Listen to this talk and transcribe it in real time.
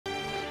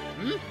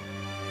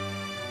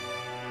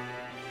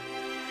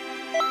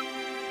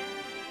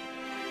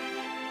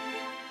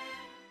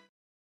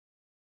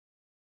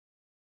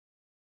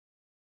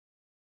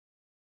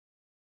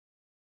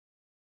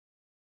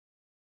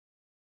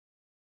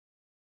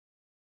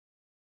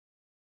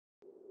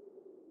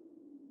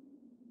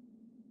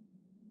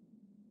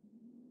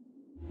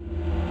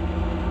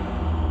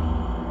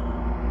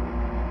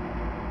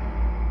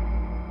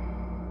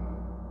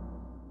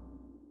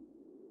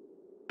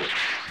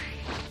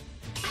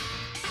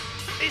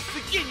It's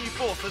the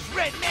XENOVERSE's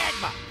red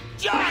magma!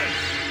 Giant!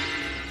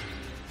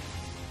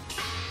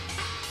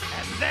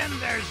 And then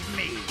there's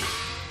me,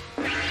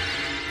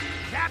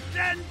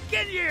 Captain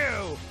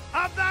Ginyu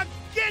of the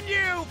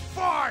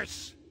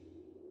XENOVERSE!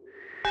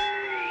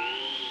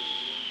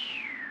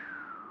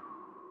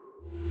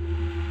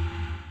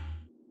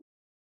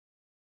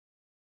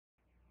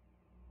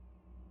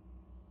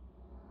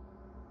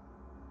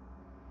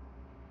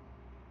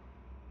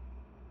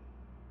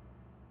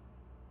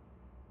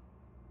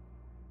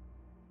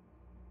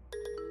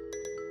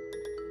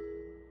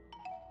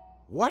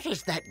 What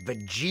is that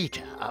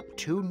Vegeta up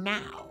to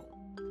now?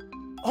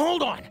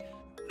 Hold on!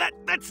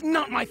 That's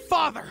not my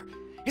father!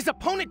 His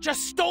opponent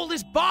just stole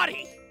his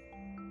body!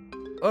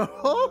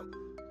 Uh-huh.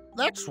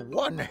 That's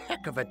one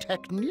heck of a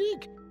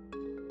technique.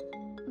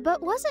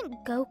 But wasn't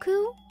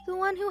Goku the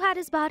one who had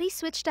his body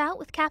switched out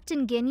with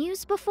Captain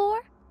Ginyu's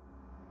before?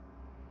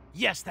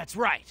 Yes, that's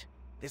right.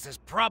 This is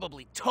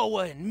probably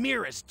Toa and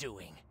Mira's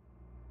doing.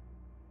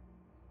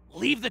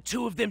 Leave the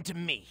two of them to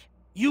me.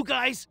 You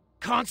guys,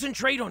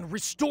 concentrate on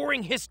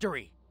restoring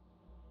history.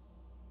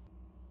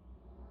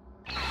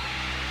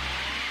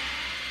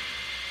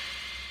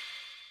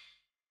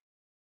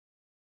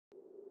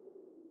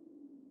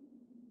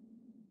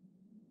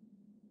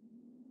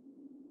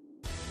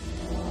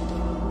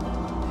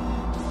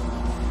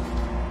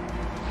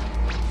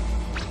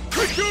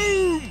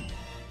 Boom!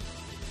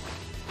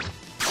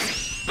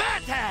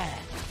 Batman!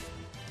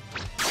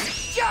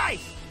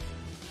 Jive!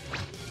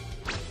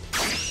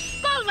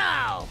 Go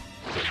now!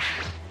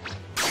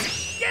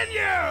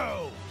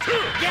 Ginyu!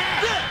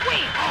 Yeah! We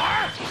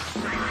are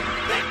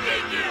the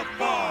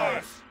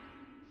XENOVERSE!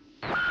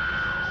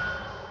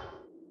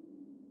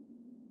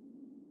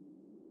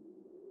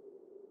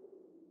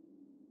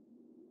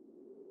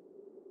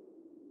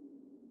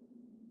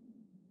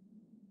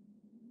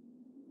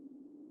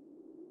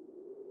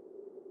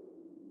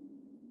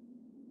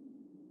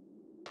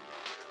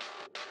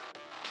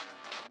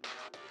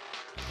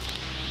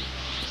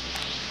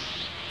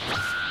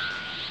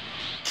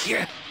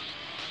 Yeah.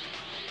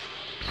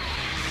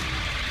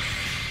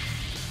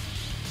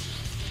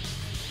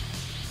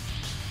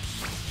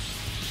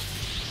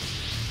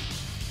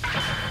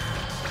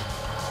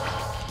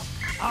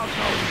 I'll go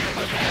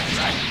deliver the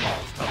Dragon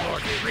Balls to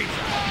Lord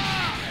Frieza.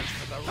 As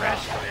for the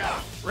rest,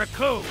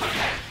 Riku,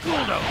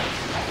 Guldo,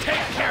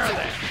 take care of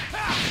them.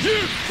 You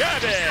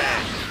got it!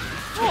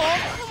 Oh,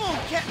 come on,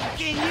 Captain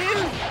Ginyu!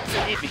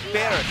 It'd be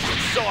better if you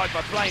decide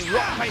by playing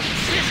rock, paper,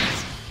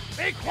 scissors.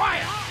 Be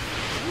quiet!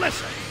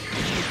 Listen,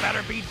 you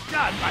better be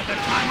done by the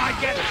time I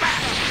get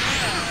back!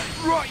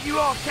 Right you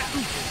are,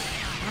 Captain!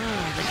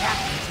 The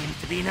captain seems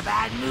to be in a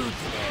bad mood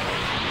today.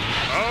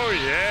 Oh,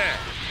 yeah.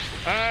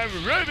 I'm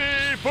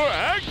ready for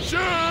action!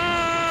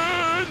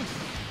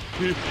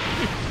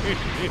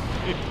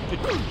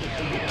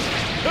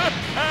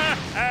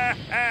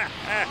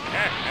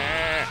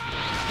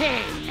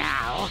 Hey,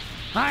 now,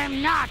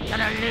 I'm not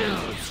gonna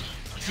lose.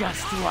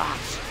 Just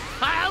watch.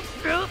 I'll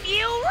prove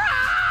you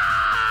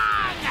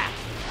wrong!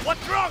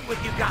 What's wrong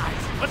with you guys?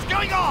 What's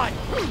going on?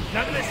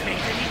 None of this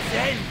makes any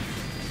sense.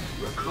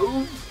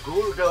 Riku,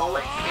 Guldo,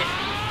 and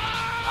Ginyu.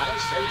 I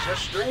sense a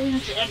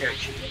strange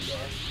energy in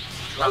there.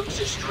 Trunks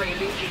is trailing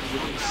Ginyu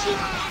in sync. I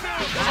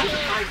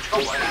find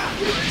Toa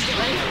in his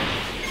trail.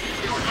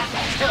 You'll have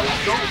to tell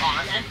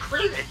Gohan and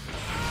Krillin.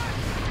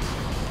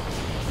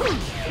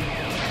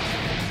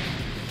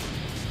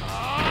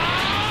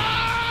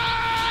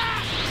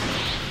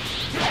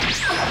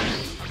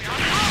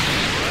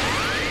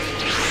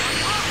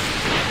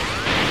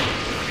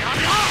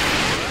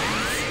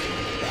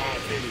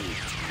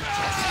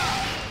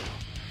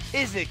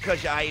 Isn't it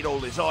because you ate all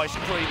this ice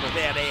cream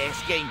without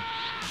asking?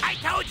 I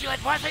told you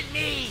it wasn't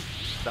me!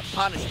 The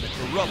punishment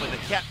for robbing the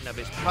captain of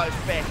his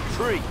post-fat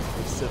treat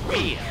is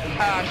severe,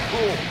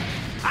 hardcore.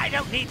 I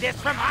don't need this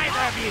from either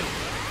of you!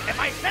 If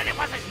I said it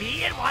wasn't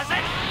me, it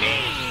wasn't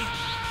me!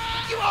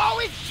 You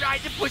always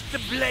tried to push the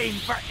blame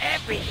for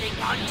everything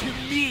onto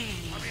me!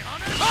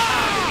 How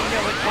did you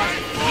know it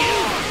wasn't you?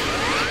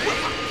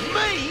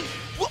 Me?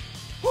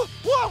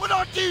 Why would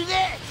I do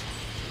that?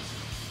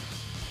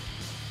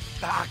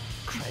 Ah,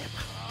 crap.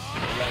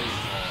 Later.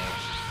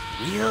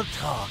 We'll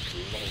talk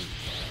later.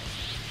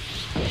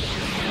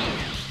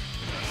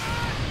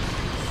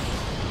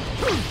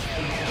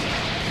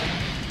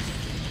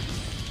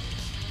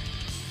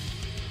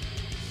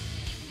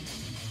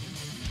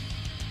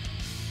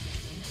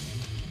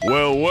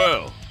 Well,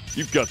 well,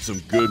 you've got some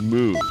good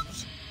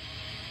moves.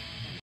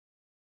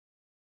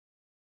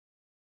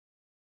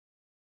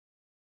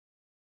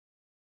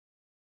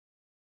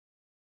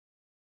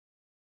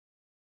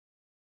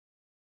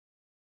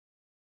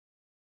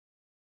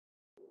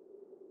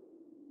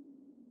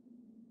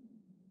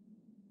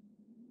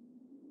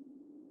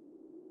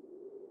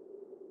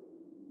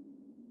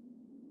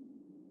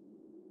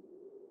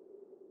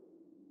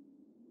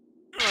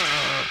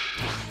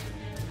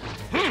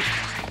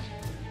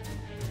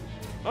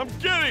 I'm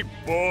getting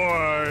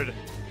bored.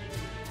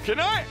 Can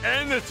I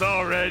end this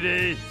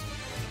already?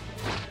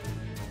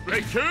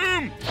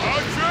 Raccoon,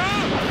 Ultra,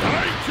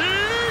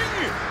 fighting!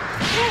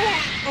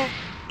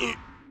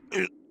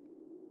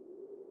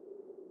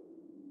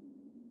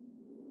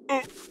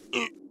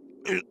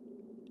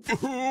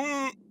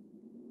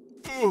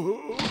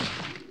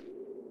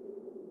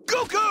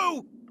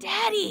 Goku!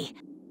 Daddy!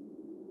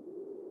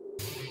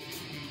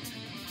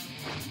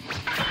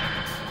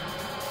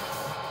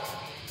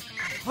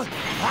 What?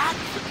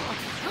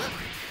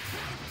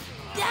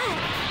 Dad,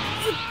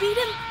 you beat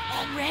him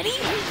already?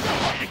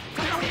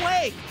 No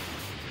way!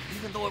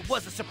 Even though it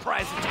was a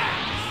surprise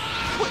attack.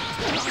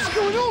 What's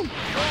going on?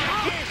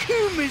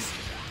 Coom is...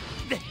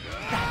 That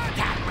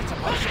attack was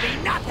supposed to be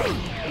nothing!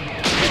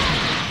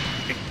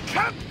 It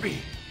can't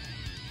be!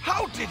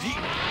 How did he...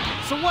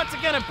 So what's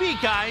it gonna be,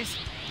 guys?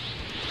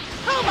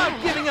 How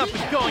about giving up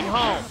and going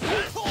home?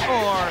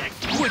 Or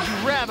would you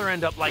rather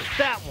end up like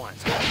that one?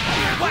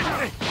 What?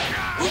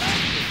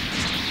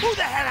 Who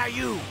the hell are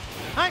you?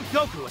 I'm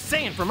Goku, a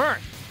Saiyan from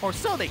Earth. Or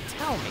so they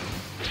tell me.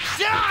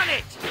 Sit on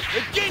it!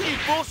 Again, you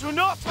fools will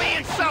not be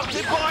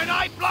insulted by an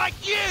ape like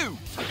you!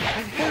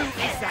 And who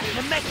is that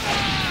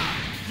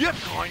Namekian? You're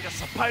kinda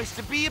supposed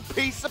to be a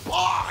piece of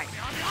pie!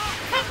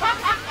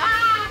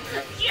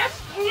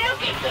 Just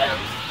look at them!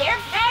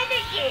 They're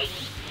panicking!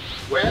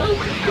 Well,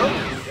 with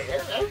Goku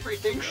there,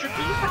 everything should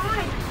be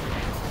fine.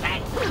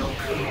 And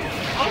Goku,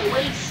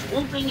 always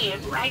swooping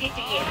in right at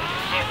the end,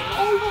 having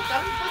all the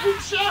fun for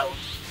himself.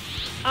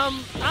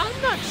 I'm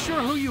not sure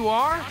who you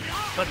are,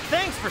 but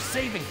thanks for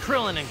saving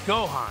Krillin and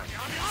Gohan.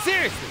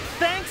 Seriously,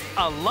 thanks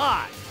a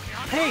lot.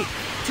 Hey,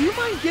 do you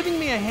mind giving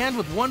me a hand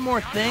with one more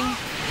thing?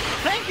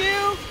 Thank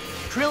you!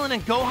 Krillin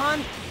and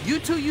Gohan, you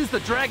two use the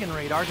Dragon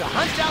Radar to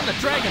hunt down the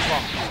Dragon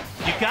Ball.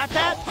 You got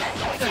that?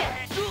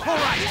 All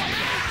right!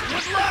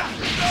 Good luck,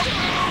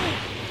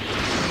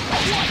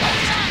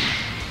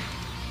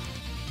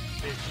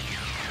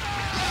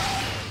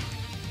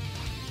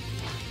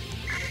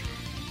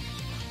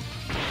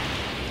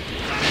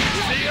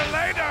 See you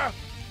later,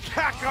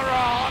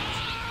 Kakarot!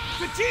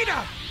 Vegeta!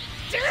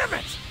 Damn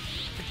it!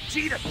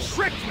 Vegeta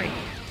tricked me!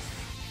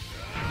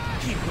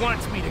 He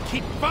wants me to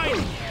keep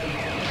fighting!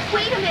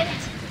 Wait a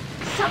minute!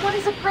 Someone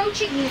is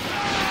approaching you!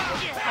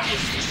 That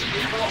is this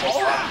evil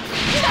aura.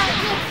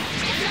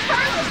 It's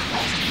Turles!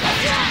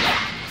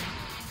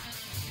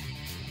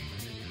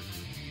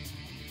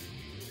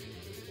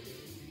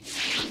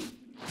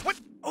 What?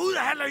 Who the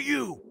hell are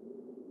you?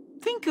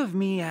 Think of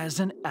me as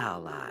an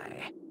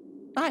ally.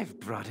 I've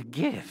brought a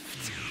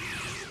gift.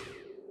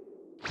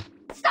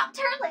 Stop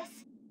Turles!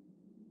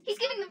 He's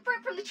giving them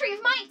fruit from the Tree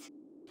of Might!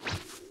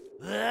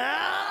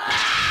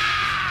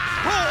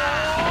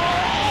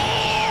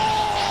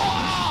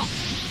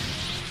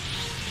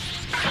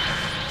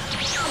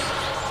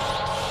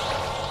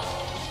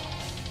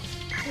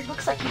 It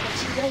looks like you were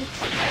too late.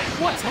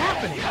 What's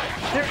happening?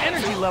 Their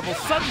energy levels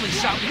suddenly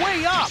shot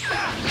way up.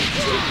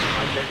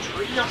 On the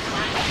Tree of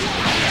Might.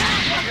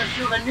 What a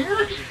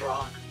humanity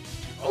rock.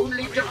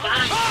 Only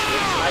divine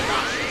beings like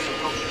us are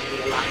supposed to be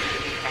alive to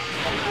be back.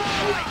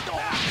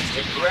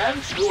 It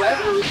grants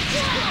whoever is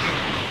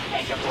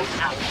immeasurable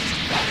power,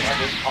 but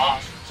it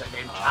costs an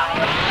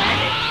entire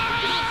planet to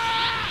produce.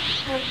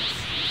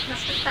 Turles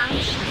must have found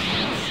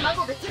something and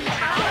smuggled it through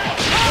time.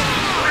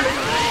 He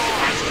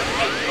has to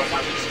pay for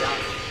what he's done.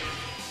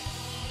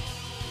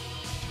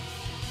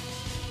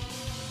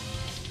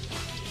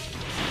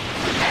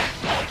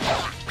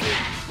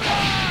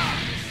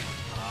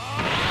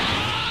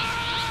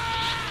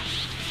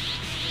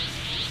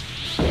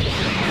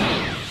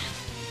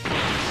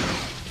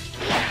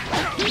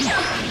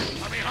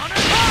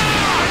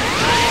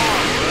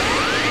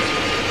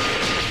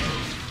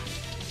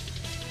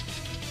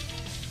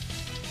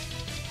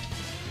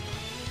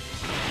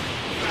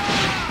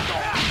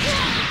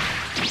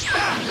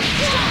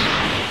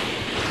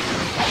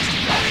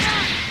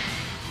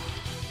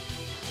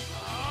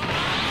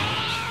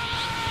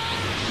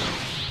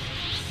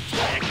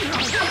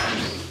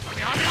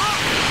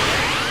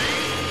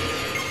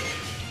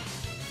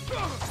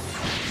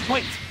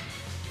 Wait!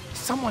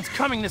 Someone's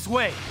coming this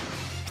way.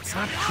 It's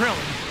not Krillin.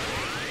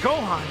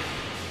 Gohan.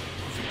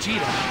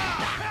 Vegeta.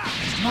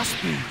 It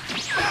must be.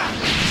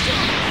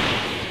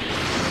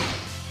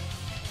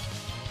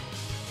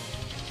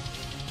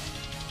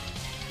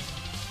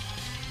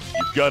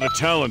 You've got a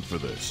talent for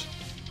this.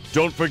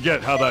 Don't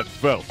forget how that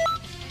felt.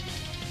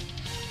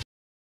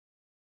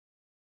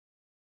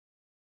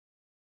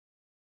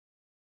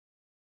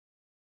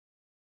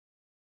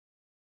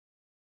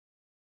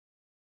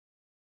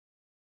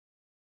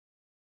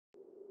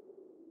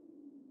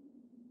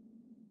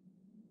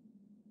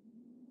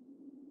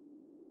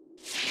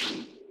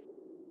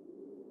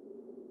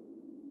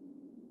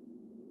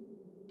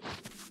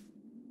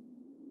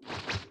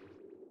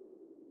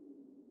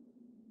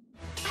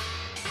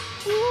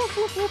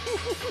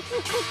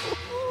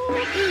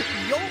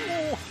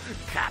 Yo!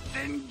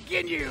 Captain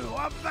Ginyu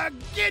of the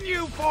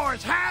Ginyu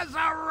Force has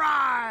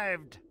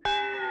arrived!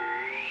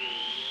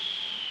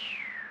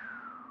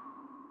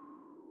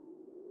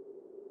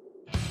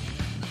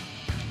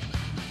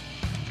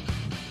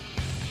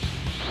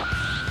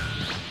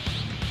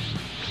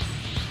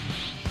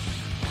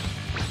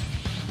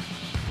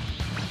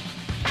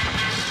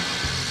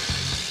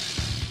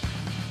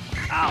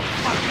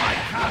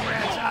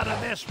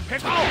 this,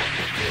 Pickle!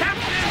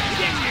 Captain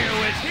Ginyu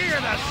is here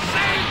to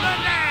save the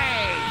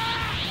day!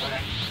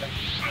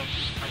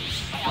 I'm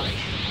sorry.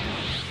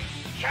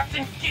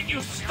 Captain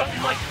Ginyu stole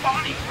my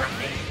body from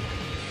me.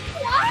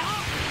 What?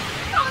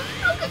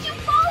 How could you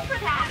fall for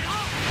that?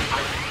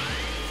 I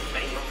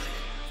failed.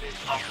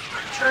 I'll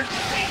return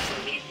to base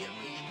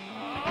immediately.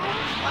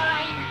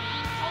 Fine.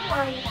 Don't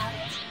worry about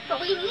it. But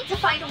we need to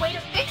find a way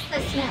to fix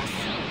this mess.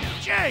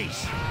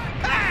 Jace!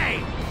 Hey!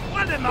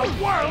 What in the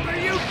world are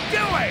you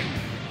doing?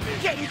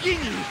 Captain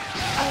Ginyu!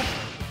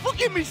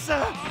 Forgive me,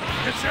 sir!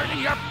 Deserting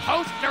your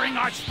post during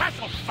our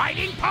special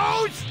fighting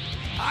pose?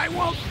 I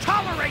won't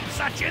tolerate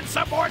such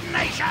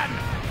insubordination!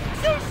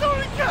 So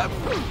sorry,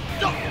 Captain!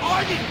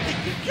 I didn't think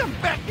you'd come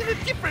back in a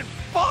different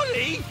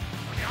body!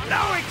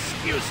 No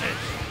excuses!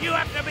 You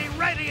have to be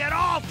ready at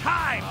all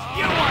times!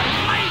 You are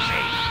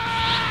lazy!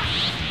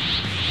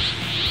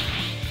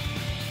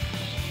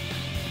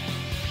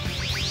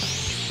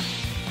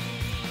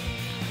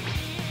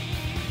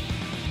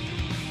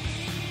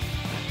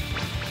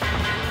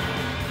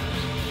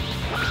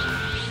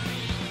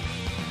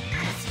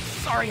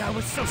 Sorry I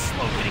was so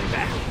slow getting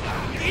back.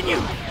 Can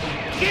you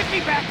give me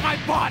back my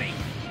body?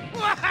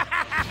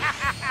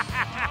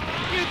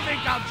 You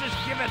think I'll just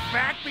give it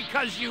back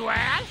because you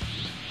asked?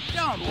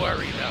 Don't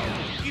worry,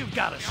 though. You've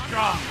got a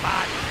strong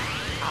body.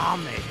 I'll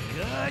make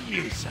good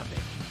use of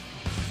it.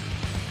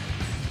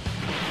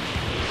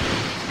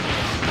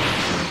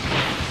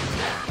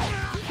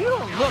 You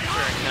don't look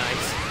very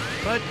nice,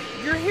 but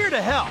you're here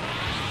to help.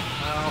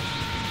 Well,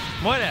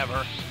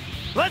 whatever.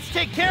 Let's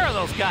take care of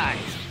those guys.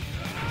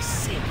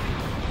 See,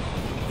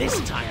 this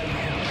time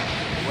around,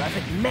 you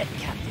haven't met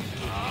Captain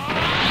Ginyu.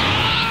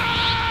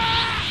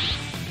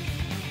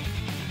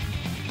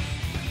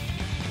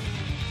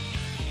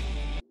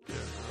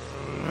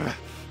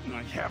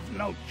 I have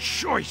no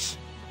choice.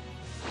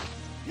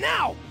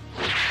 Now!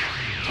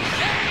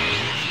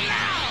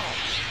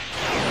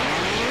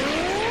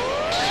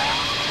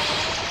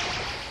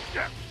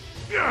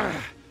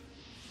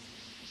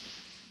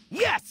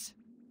 Yes!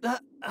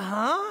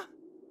 Huh?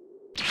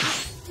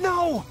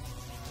 No!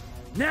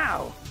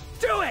 Now,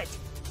 do it!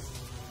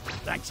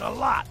 Thanks a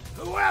lot,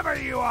 whoever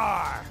you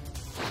are!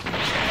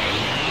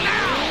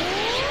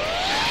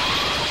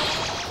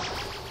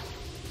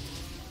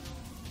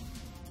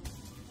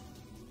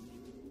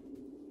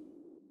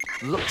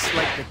 Looks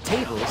like the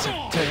tables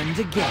have turned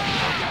again.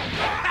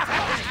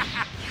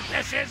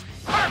 This is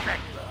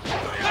perfect!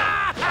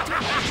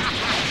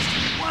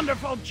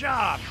 Wonderful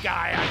job,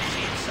 guy I've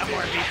seen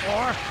somewhere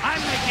before.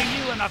 I'm making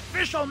you an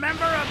official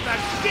member of the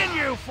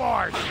Ginyu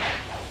Force!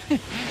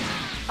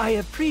 I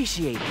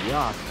appreciate the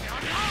offer,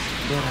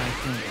 but I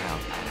think I'll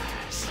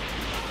pass.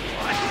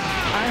 I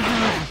have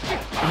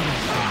other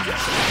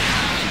things.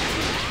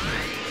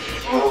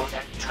 Oh,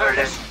 that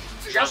Turles!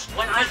 Just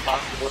when I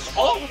thought it was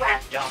all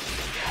wrapped up.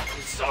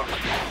 I'm sorry.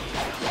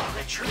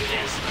 The truth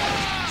is,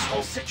 this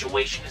whole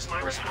situation is my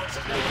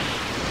responsibility.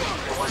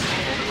 I wasn't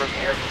able to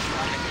repair this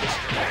moment in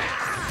history.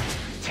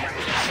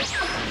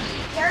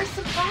 There are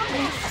some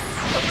problems,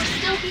 but we're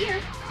still here.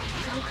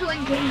 Goku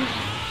and Ginyu.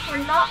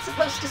 We're not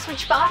supposed to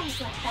switch bodies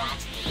like that.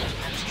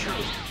 That's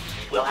true.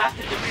 We'll have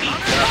to defeat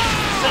them,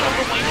 set up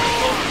a way for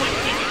Goku and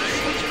Ginyu to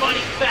switch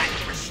bodies back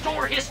to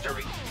restore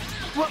history.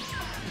 What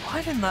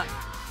am I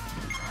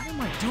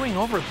doing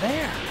over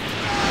there?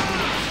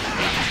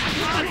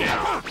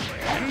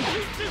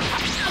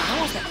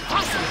 How is that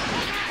possible?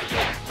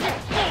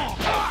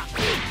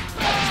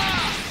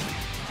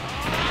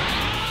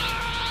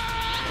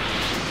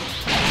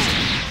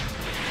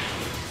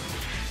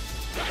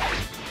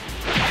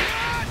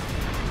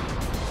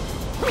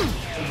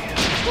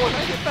 When I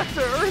get back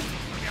to Earth,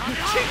 the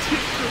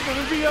Chi-Chi's are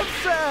gonna be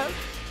upset.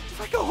 If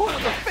I go home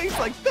with a face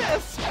like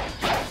this.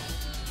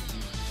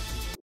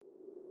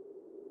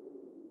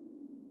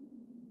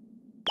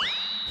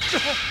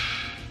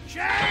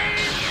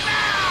 Change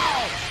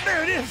now!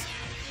 There it is!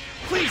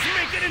 Please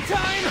make it in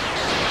time!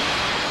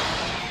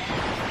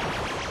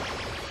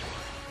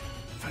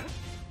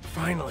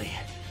 Finally,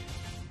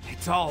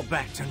 it's all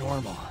back to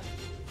normal.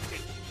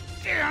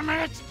 Damn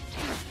it!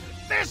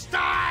 This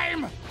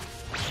time!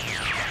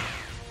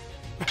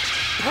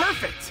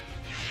 Perfect!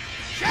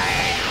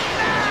 Change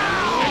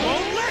now! I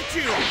won't let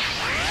you!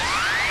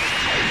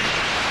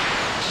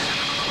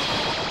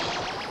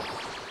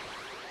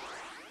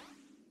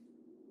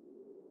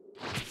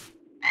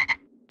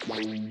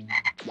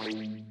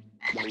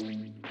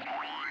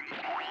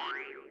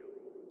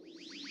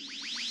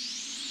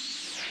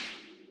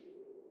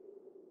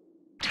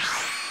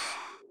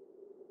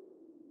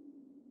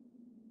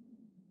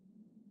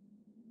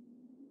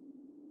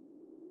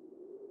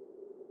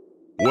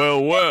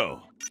 Well,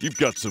 well, you've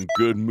got some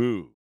good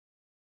moves.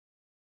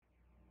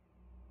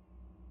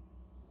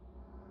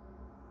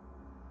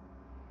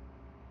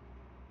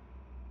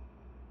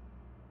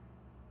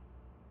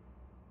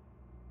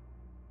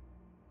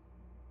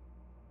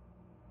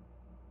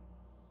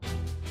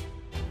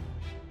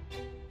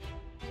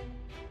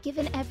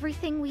 Given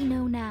everything we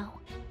know now,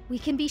 we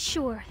can be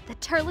sure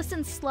that Turles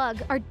and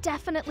Slug are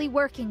definitely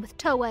working with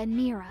Towa and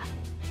Mira.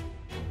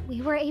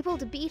 We were able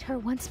to beat her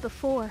once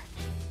before,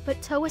 but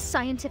Toa's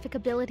scientific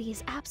ability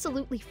is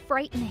absolutely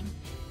frightening.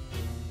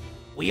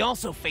 We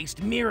also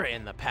faced Mira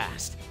in the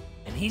past,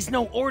 and he's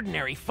no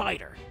ordinary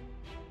fighter.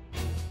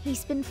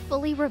 He's been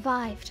fully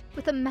revived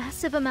with a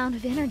massive amount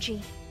of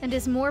energy and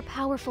is more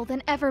powerful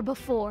than ever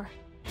before.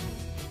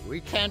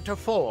 We can't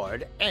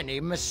afford any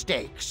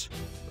mistakes.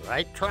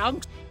 Right,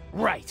 Trunks?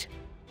 Right.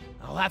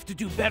 I'll have to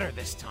do better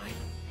this time.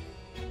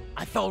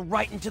 I fell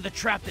right into the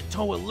trap that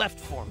Toa left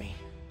for me.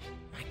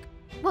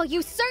 Well,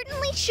 you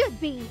certainly should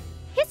be.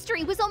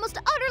 History was almost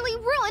utterly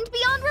ruined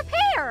beyond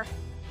repair.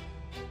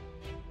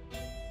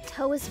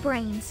 Toa's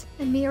brains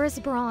and Mira's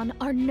brawn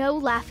are no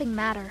laughing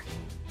matter.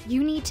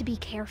 You need to be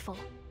careful.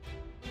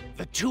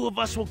 The two of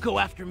us will go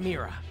after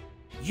Mira.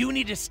 You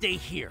need to stay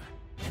here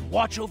and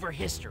watch over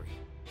history.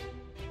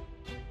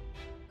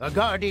 A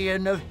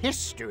guardian of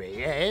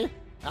history, eh?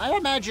 I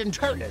imagine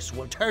Turnus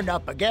will turn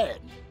up again.